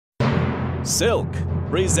Silk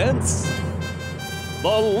presents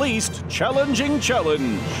the least challenging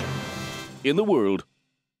challenge in the world.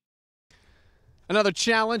 Another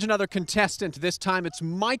challenge, another contestant. This time it's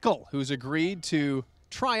Michael who's agreed to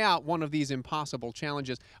try out one of these impossible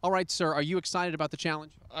challenges. All right, sir, are you excited about the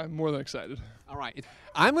challenge? I'm more than excited. All right.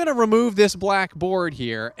 I'm going to remove this black board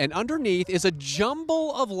here, and underneath is a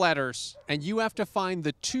jumble of letters, and you have to find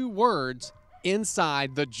the two words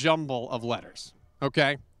inside the jumble of letters.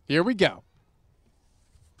 Okay? Here we go.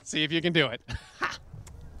 See if you can do it.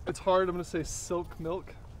 It's hard. I'm going to say silk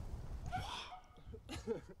milk.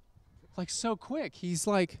 Like so quick. He's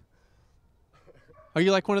like, are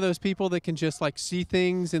you like one of those people that can just like see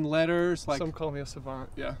things in letters? Like, some call me a savant,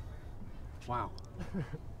 yeah. wow.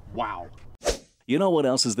 Wow. You know what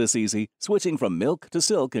else is this easy? Switching from milk to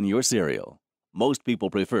silk in your cereal. Most people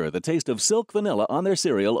prefer the taste of Silk vanilla on their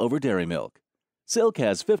cereal over dairy milk. Silk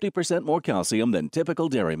has 50% more calcium than typical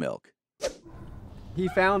dairy milk. He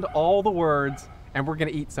found all the words, and we're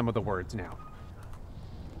going to eat some of the words now.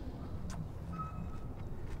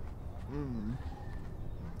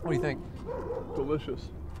 What do you think? Delicious.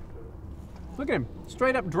 Look at him,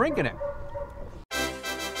 straight up drinking it.